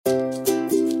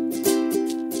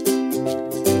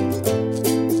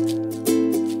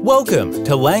Welcome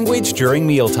to Language During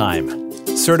Mealtime.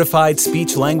 Certified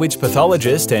speech-language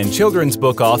pathologist and children's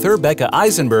book author Becca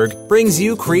Eisenberg brings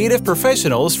you creative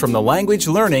professionals from the language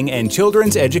learning and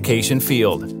children's education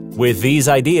field. With these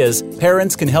ideas,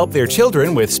 parents can help their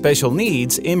children with special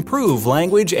needs improve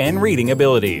language and reading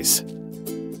abilities.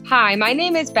 Hi, my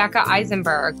name is Becca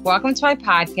Eisenberg. Welcome to my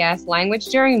podcast, Language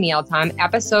During Mealtime,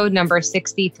 episode number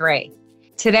 63.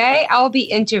 Today, I'll be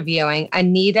interviewing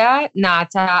Anita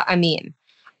Nata Amin.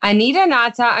 Anita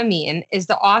Nata Amin is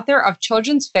the author of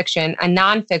children's fiction and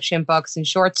nonfiction books and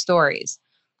short stories.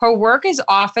 Her work is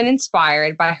often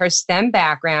inspired by her STEM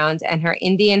background and her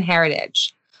Indian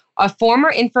heritage. A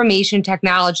former information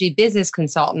technology business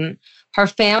consultant, her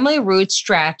family roots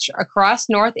stretch across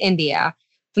North India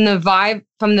from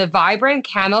the vibrant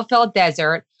camel-filled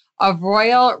desert of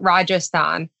Royal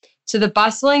Rajasthan to the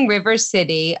bustling river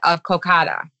city of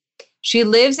Kolkata. She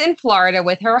lives in Florida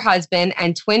with her husband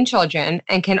and twin children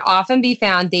and can often be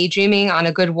found daydreaming on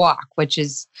a good walk, which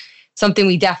is something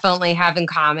we definitely have in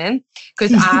common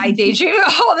because I daydream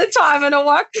all the time on a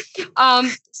walk.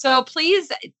 So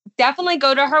please definitely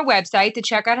go to her website to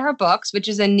check out her books, which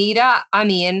is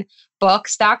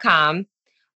AnitaAminBooks.com,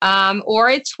 or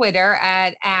at Twitter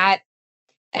at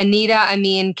Anita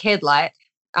Amin Kidlet,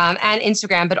 and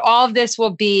Instagram. But all of this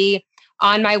will be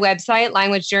on my website,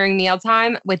 Language During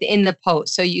Mealtime, within the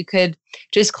post. So you could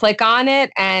just click on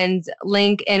it and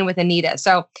link in with Anita.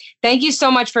 So thank you so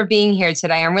much for being here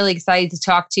today. I'm really excited to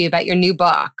talk to you about your new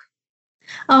book.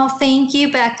 Oh, thank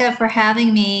you, Becca, for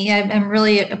having me. I'm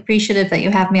really appreciative that you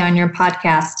have me on your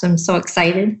podcast. I'm so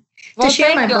excited to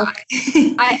share my book.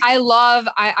 I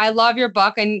love your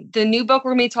book. And the new book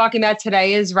we're going to be talking about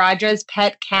today is Raja's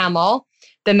Pet Camel,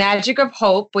 The Magic of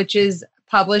Hope, which is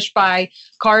published by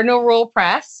Cardinal Rule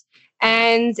Press,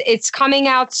 and it's coming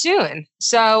out soon.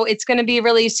 So it's going to be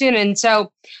released soon. And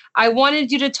so I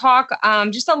wanted you to talk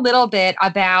just a little bit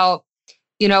about,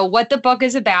 what the book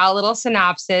is about, a little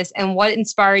synopsis, and what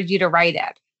inspired you to write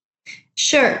it.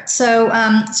 Sure. So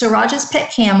Raja's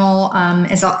Pet Camel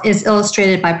is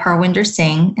illustrated by Parwinder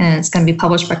Singh, and it's going to be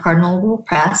published by Cardinal Rule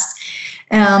Press.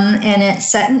 And it's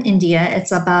set in India.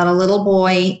 It's about a little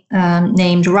boy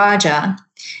named Raja,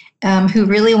 who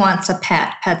really wants a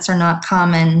pet. Pets are not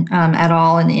common at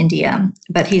all in India,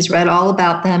 but he's read all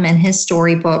about them in his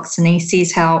storybooks, and he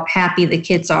sees how happy the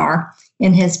kids are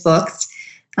in his books.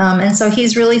 And so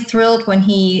he's really thrilled when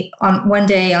one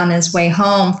day on his way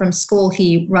home from school,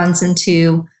 he runs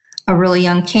into a really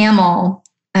young camel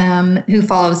who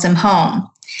follows him home.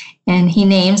 And he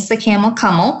names the camel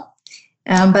Kamal,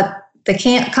 but the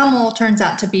camel turns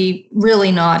out to be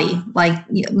really naughty, like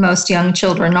most young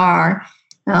children are.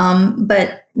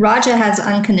 But Raja has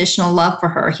unconditional love for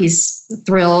her. He's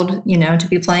thrilled, to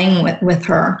be playing with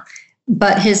her.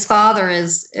 But his father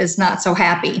is not so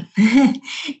happy,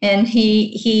 and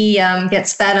he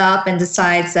gets fed up and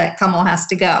decides that Kamal has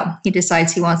to go. He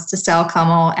decides he wants to sell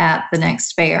Kamal at the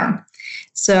next fair.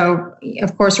 So,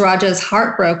 of course, Raja is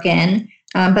heartbroken.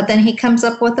 But then he comes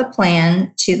up with a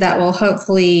plan that will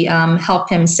hopefully help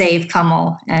him save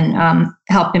Kamal and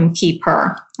help him keep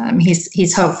her.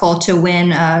 He's hopeful to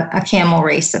win a camel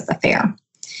race at the fair.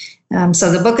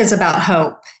 So the book is about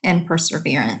hope and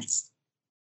perseverance.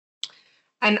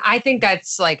 And I think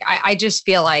that's I just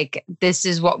feel like this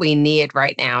is what we need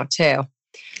right now too,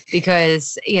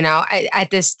 because at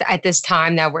this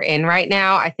time that we're in right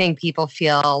now, I think people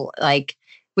feel like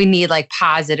we need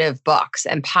positive books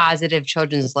and positive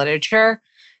children's literature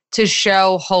to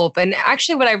show hope. And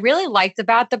actually what I really liked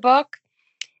about the book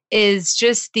is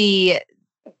just the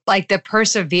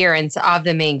perseverance of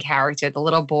the main character, the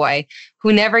little boy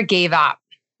who never gave up.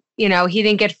 He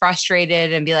didn't get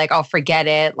frustrated and be like, oh, forget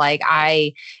it. My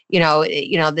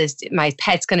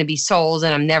pet's going to be sold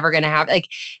and I'm never going to have,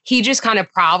 he just kind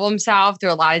of problem solved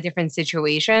through a lot of different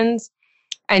situations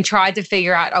and tried to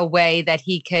figure out a way that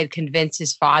he could convince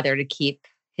his father to keep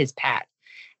his pet.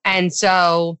 And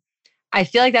so I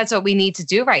feel like that's what we need to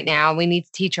do right now. We need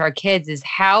to teach our kids is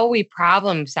how are we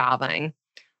problem solving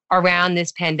around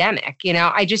this pandemic.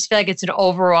 I just feel like it's an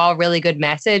overall really good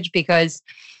message because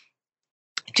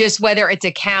just whether it's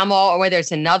a camel or whether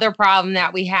it's another problem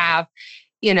that we have,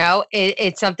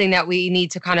 it's something that we need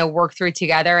to kind of work through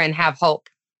together and have hope.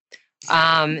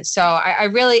 So I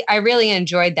really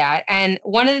enjoyed that. And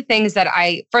one of the things that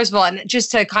first of all, and just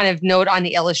to kind of note on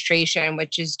the illustration,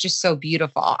 which is just so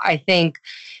beautiful, I think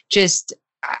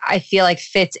I feel like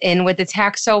fits in with the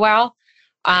text so well.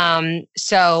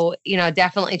 So,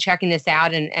 definitely checking this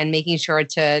out and making sure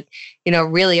to,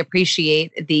 really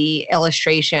appreciate the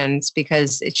illustrations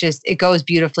because it goes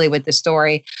beautifully with the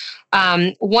story.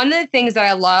 One of the things that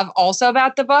I love also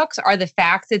about the books are the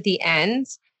facts at the end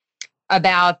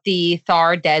about the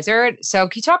Thar Desert. So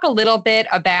can you talk a little bit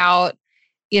about,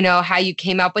 how you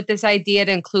came up with this idea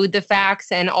to include the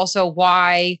facts and also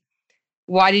why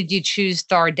did you choose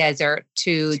Thar Desert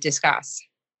to discuss?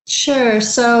 Sure.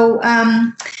 So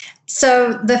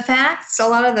the facts, a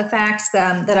lot of the facts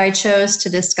that I chose to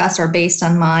discuss are based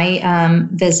on my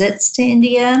visits to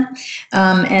India.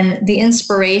 And the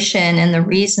inspiration and the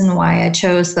reason why I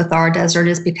chose the Thar Desert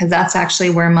is because that's actually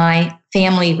where my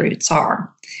family roots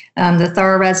are. The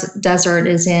Thar Desert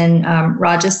is in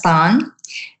Rajasthan.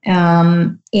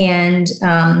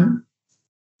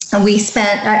 We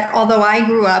spent, although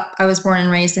I was born and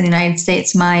raised in the United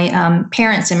States, my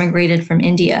parents immigrated from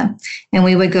India, and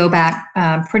we would go back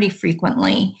pretty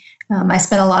frequently. I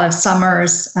spent a lot of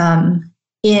summers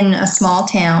in a small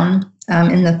town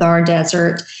in the Thar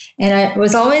Desert, and I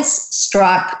was always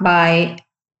struck by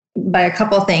a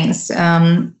couple of things.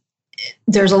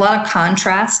 There's a lot of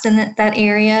contrast in that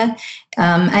area.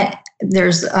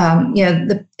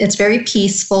 It's very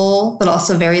peaceful, but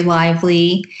also very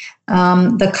lively.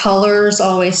 The colors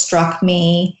always struck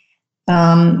me.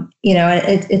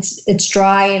 It's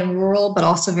dry and rural, but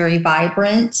also very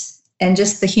vibrant, and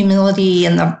just the humility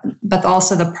but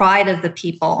also the pride of the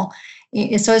people.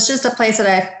 So it's just a place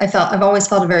that I've always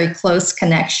felt a very close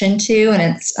connection to, and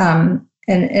it's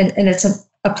it's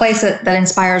a place that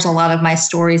inspires a lot of my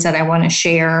stories that I want to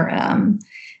share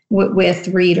with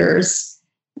readers.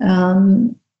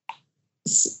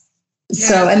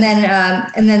 So, and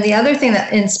then the other thing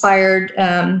that inspired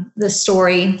the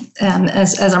story,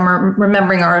 as I'm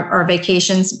remembering our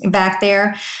vacations back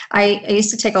there, I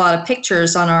used to take a lot of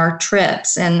pictures on our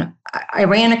trips, and I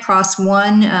ran across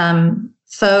one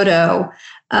photo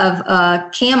of a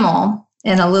camel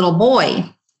and a little boy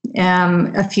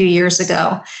a few years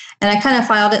ago. And I kind of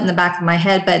filed it in the back of my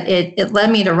head, but it led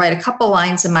me to write a couple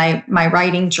lines in my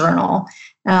writing journal.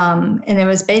 And it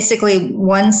was basically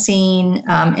one scene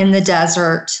in the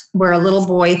desert where a little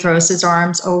boy throws his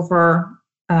arms over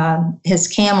his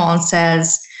camel and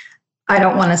says, "I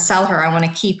don't want to sell her. I want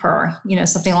to keep her,"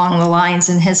 something along the lines.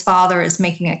 And his father is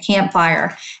making a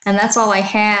campfire. And that's all I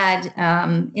had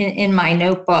in my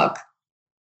notebook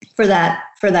for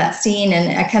that scene.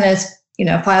 And I kind of,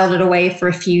 filed it away for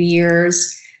a few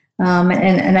years.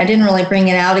 And I didn't really bring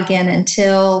it out again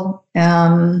until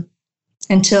I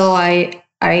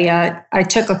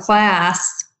took a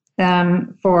class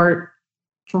for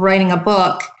writing a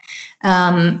book,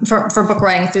 for book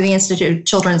writing through the Institute of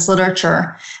Children's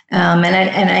Literature, and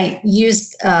I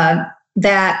used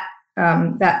that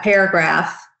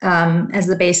paragraph as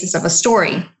the basis of a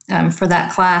story for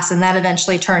that class, and that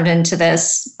eventually turned into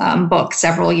this book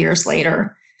several years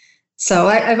later. So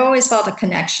I've always felt a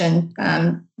connection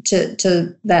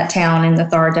to that town in the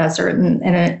Thar Desert,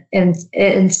 and it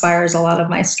inspires a lot of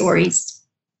my stories.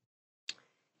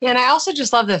 Yeah, and I also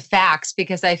just love the facts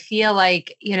because I feel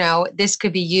like, this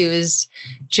could be used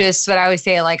just what I always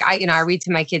say, like I read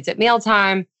to my kids at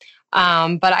mealtime,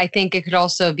 but I think it could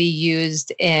also be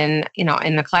used in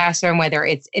the classroom, whether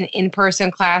it's an in-person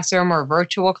classroom or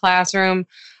virtual classroom.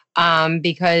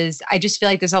 Because I just feel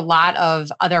like there's a lot of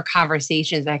other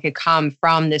conversations that could come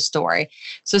from this story.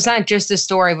 So it's not just a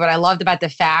story. What I loved about the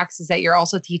facts is that you're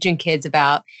also teaching kids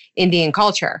about Indian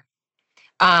culture.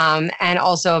 And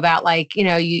also about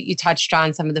you touched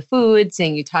on some of the foods,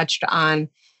 and you touched on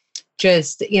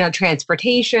just,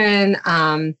 transportation,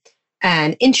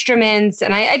 and instruments.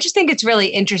 And I just think it's really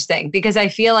interesting because I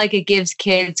feel like it gives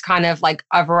kids kind of like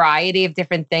a variety of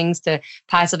different things to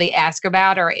possibly ask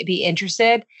about or be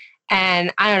interested.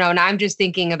 And I don't know, and I'm just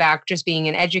thinking about just being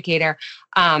an educator,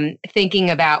 thinking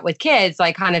about with kids,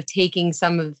 like kind of taking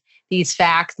some of these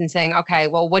facts and saying, okay,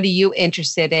 well, what are you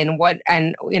interested in? Why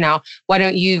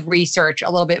don't you research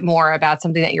a little bit more about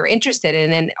something that you're interested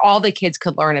in? And all the kids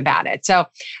could learn about it. So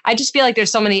I just feel like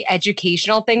there's so many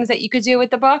educational things that you could do with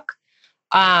the book.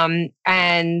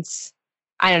 And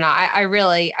I don't know, I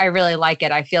really like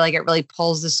it. I feel like it really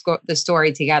pulls the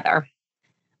story together.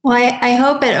 Well, I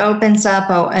hope it opens up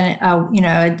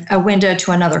a window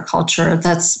to another culture.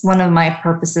 That's one of my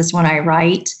purposes when I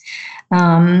write.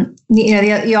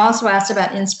 You also asked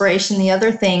about inspiration. The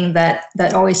other thing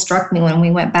that always struck me when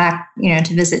we went back,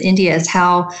 to visit India is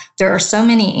how there are so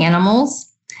many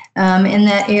animals in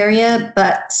that area,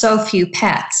 but so few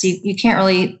pets. You can't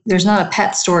really. There's not a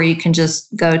pet store you can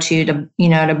just go to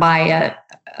buy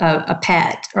a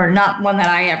pet, or not one that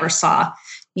I ever saw.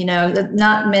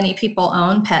 Not many people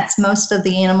own pets. Most of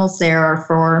the animals there are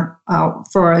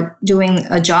for doing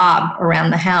a job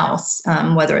around the house,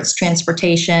 whether it's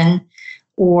transportation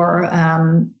or,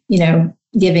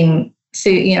 giving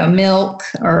food, milk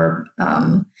or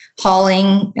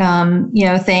hauling,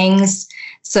 things.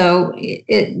 So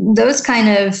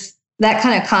that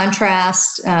kind of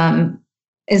contrast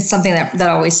is something that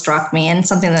always struck me and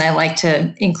something that I like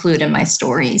to include in my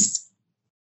stories.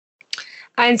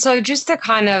 And so just to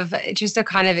kind of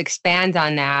expand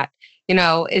on that,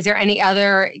 is there any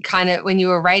other kind of, when you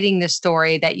were writing the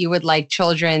story, that you would like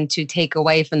children to take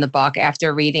away from the book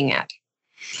after reading it?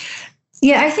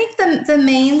 Yeah, I think the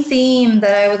main theme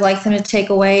that I would like them to take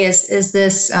away is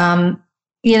this,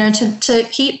 to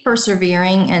keep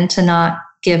persevering and to not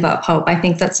give up hope. I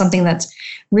think that's something that's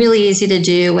really easy to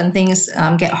do when things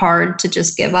get hard, to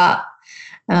just give up.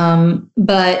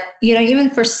 But, even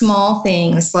for small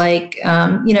things like,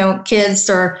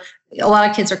 a lot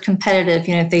of kids are competitive.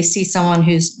 If they see someone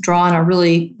who's drawn a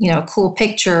really, cool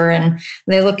picture and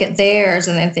they look at theirs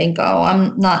and they think, oh,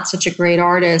 I'm not such a great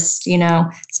artist,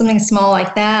 something small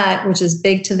like that, which is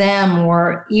big to them.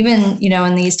 Or even,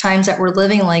 in these times that we're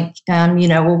living, like,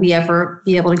 will we ever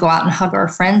be able to go out and hug our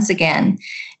friends again?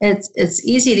 It's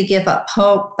easy to give up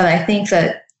hope, but I think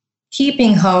that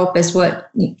keeping hope is what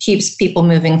keeps people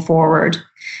moving forward.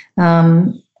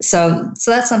 So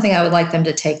that's something I would like them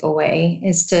to take away,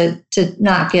 is to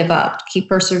not give up, keep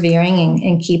persevering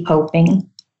and keep hoping.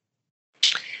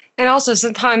 And also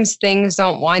sometimes things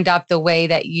don't wind up the way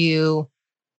that you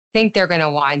think they're going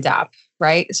to wind up,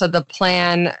 right? So the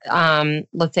plan,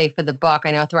 let's say for the book,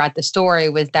 I know throughout the story,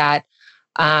 was that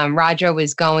Raja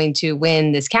was going to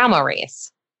win this camel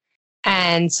race.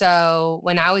 And so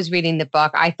when I was reading the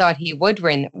book, I thought he would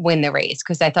win the race,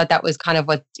 because I thought that was kind of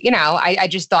what, I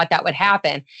just thought that would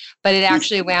happen. But it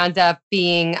actually wound up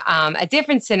being a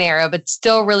different scenario, but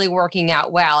still really working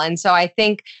out well. And so I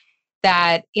think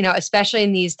that, especially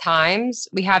in these times,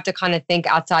 we have to kind of think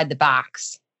outside the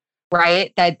box,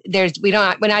 right? That we're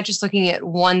not just looking at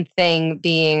one thing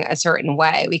being a certain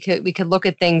way. We could look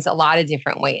at things a lot of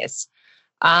different ways.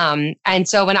 And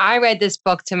so when I read this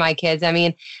book to my kids,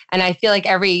 and I feel like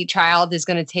every child is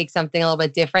going to take something a little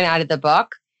bit different out of the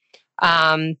book.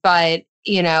 But,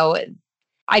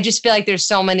 I just feel like there's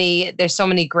so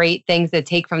many great things to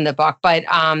take from the book, but,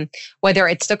 whether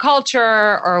it's the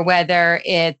culture or whether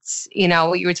it's,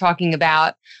 what you were talking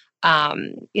about,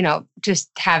 just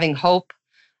having hope.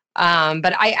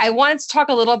 But I wanted to talk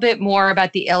a little bit more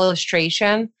about the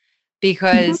illustration,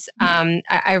 because,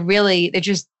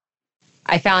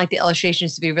 I found like the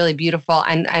illustrations to be really beautiful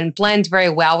and blend very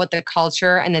well with the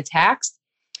culture and the text.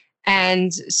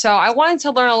 And so I wanted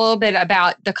to learn a little bit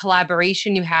about the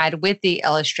collaboration you had with the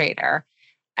illustrator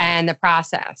and the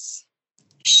process.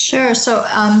 Sure. So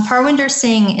Parwinder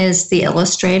Singh is the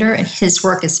illustrator, and his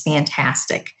work is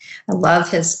fantastic. I love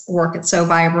his work. It's so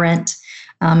vibrant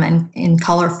and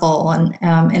colorful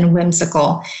and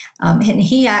whimsical. And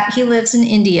he lives in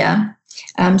India.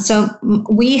 So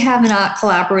we have not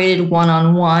collaborated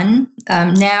one-on-one.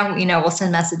 Now, we'll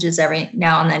send messages every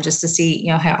now and then just to see,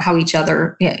 how each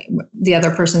other, the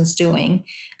other person's doing.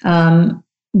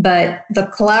 But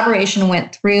the collaboration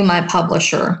went through my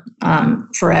publisher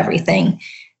for everything.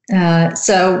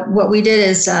 So what we did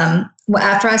is,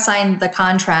 after I signed the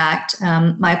contract,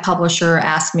 my publisher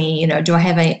asked me, do I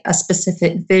have a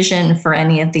specific vision for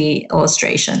any of the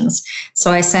illustrations?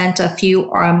 So I sent a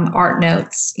few art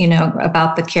notes,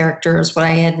 about the characters, what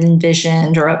I had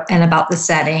envisioned, and about the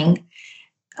setting.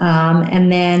 And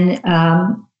then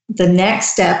the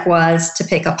next step was to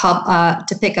pick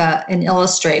an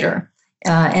illustrator.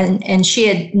 And she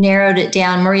had narrowed it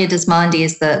down. Maria Desmondi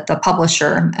is the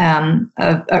publisher.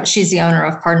 She's the owner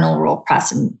of Cardinal Rule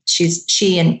Press, and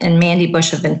she and Mandy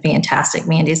Bush have been fantastic.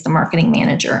 Mandy's the marketing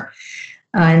manager,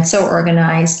 and so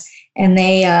organized. And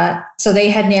they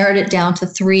had narrowed it down to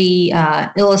 3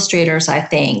 illustrators, I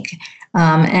think.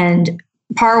 And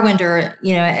Parwinder,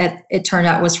 it turned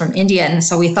out was from India, and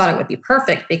so we thought it would be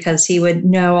perfect because he would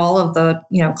know all of the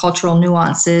cultural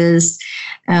nuances,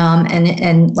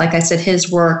 and like I said,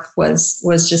 his work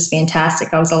was just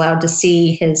fantastic. I was allowed to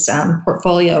see his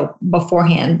portfolio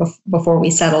beforehand before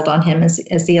we settled on him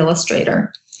as the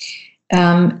illustrator.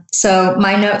 So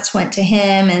my notes went to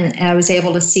him, and I was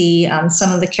able to see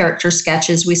some of the character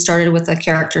sketches. We started with a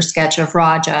character sketch of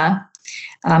Raja.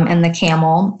 And the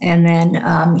camel. And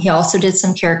then he also did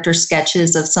some character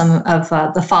sketches of some of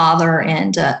the father.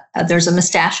 And there's a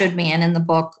mustachioed man in the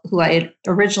book who I had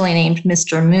originally named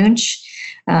Mr. Munch.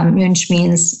 Munch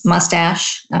means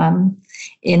mustache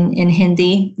in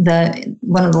Hindi,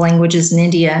 one of the languages in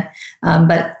India.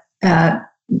 But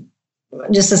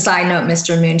just a side note,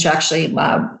 Mr. Munch actually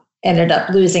ended up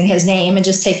losing his name and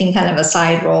just taking kind of a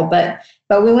side role. But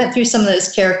we went through some of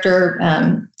those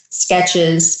character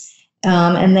sketches,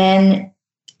 and then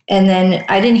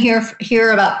I didn't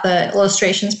hear about the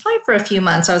illustrations probably for a few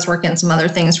months. I was working on some other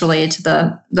things related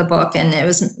to the book, and it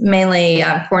was mainly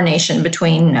coordination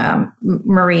between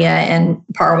Maria and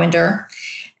Parwinder.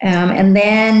 And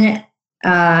then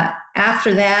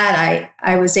after that,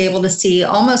 I was able to see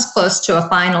almost close to a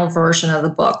final version of the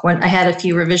book when I had a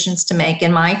few revisions to make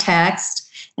in my text.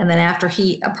 And then after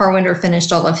Parwinder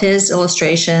finished all of his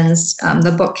illustrations,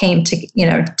 the book came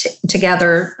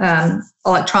together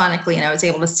electronically, and I was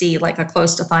able to see like a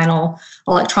close to final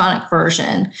electronic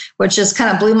version, which just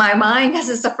kind of blew my mind because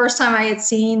it's the first time I had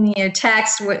seen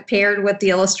text paired with the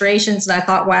illustrations, and I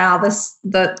thought, wow,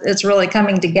 it's really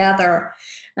coming together.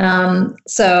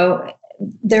 So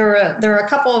there were a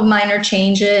couple of minor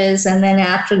changes, and then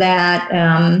after that,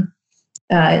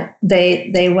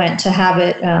 they went to have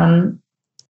it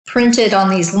printed on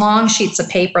these long sheets of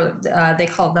paper. They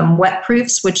called them wet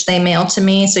proofs, which they mailed to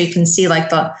me, so you can see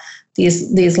like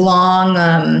these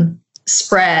long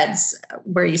spreads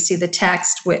where you see the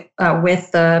text with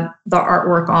the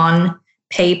artwork on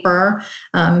paper.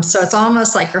 So it's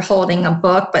almost like you're holding a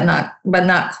book, but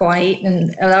not quite.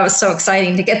 And that was so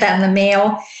exciting to get that in the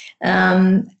mail.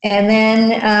 And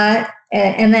then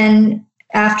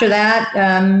after that,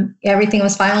 everything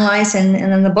was finalized, and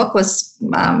then the book was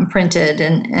printed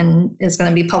and is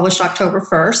going to be published October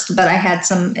 1st. But I had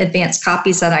some advanced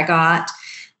copies that I got,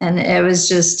 and it was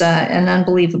just an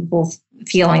unbelievable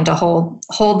feeling to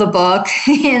hold the book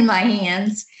in my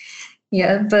hands.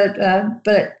 Yeah, but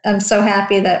I'm so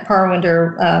happy that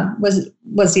Parwinder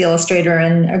was the illustrator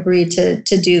and agreed to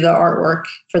do the artwork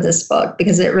for this book,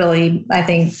 because it really, I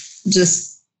think,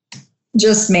 just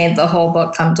made the whole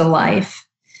book come to life.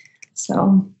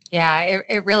 So yeah,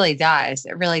 it really does.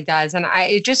 It really does. And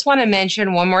I just want to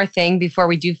mention one more thing before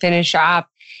we do finish up,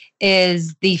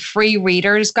 is the free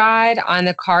reader's guide on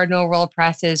the Cardinal Rule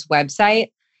Press's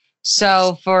website.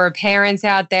 So for parents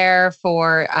out there,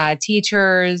 for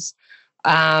teachers,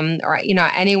 or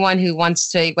anyone who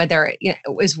wants to, whether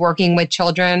is working with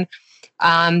children,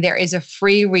 there is a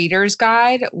free reader's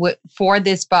guide for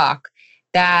this book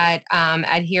that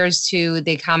adheres to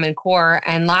the Common Core,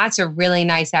 and lots of really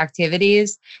nice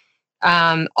activities.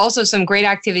 Also some great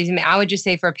activities. I mean, I would just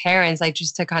say for parents, like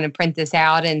just to kind of print this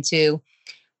out and to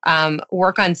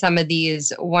work on some of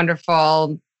these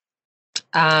wonderful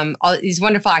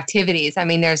activities. I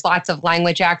mean, there's lots of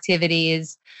language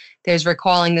activities. There's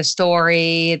recalling the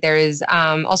story. There's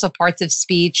also parts of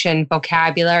speech and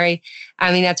vocabulary.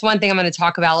 I mean, that's one thing I'm going to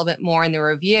talk about a little bit more in the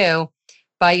review.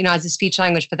 But, as a speech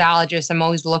language pathologist, I'm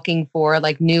always looking for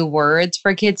like new words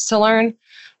for kids to learn.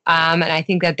 And I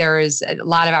think that there is a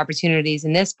lot of opportunities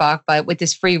in this book. But with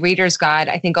this free reader's guide,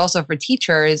 I think also for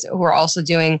teachers who are also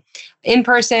doing in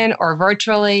person or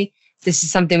virtually, this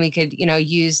is something we could,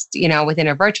 use, within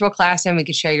a virtual classroom. We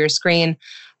could share your screen.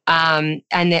 And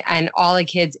all the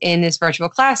kids in this virtual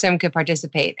classroom could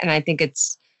participate. And I think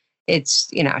it's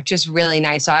just really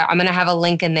nice. So I'm going to have a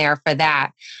link in there for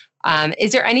that.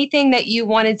 Is there anything that you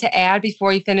wanted to add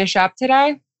before you finish up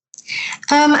today?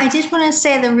 I did want to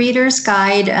say the Reader's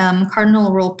Guide,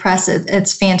 Cardinal Rule Press,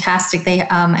 it's fantastic. They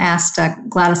asked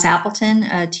Gladys Appleton,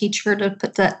 a teacher, to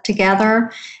put that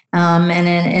together.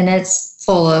 And it's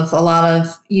full of a lot of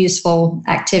useful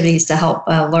activities to help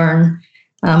learn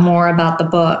more about the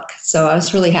book. So I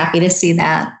was really happy to see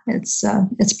that. It's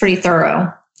pretty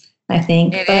thorough, I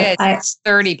think. It's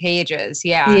 30 pages.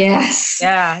 Yeah. Yes.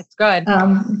 Yeah, it's good.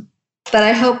 But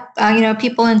I hope,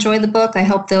 people enjoy the book. I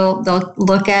hope they'll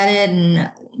look at it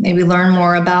and maybe learn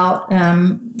more about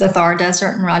the Thar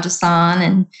Desert in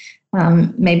Rajasthan,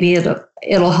 and maybe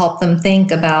it'll help them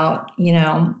think about, getting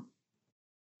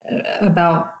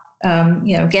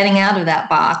out of that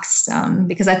box,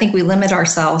 because I think we limit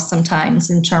ourselves sometimes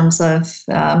in terms of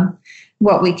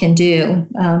what we can do.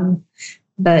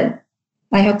 But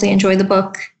I hope they enjoy the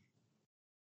book.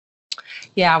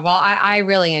 Yeah, well, I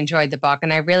really enjoyed the book,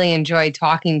 and I really enjoyed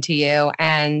talking to you.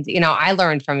 And, I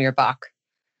learned from your book.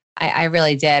 I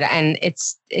really did. And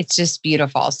it's just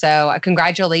beautiful. So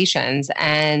congratulations.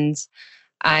 And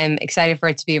I'm excited for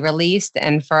it to be released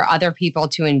and for other people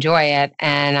to enjoy it.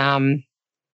 And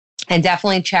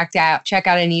definitely check out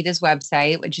Anita's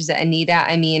website, which is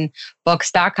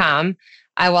AnitaAminBooks.com.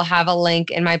 I will have a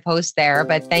link in my post there.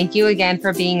 But thank you again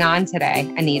for being on today,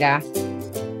 Anita.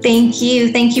 Thank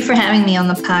you. Thank you for having me on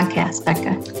the podcast,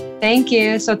 Becca. Thank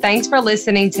you. So thanks for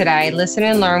listening today. Listen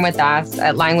and learn with us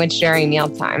at Language During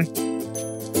Mealtime.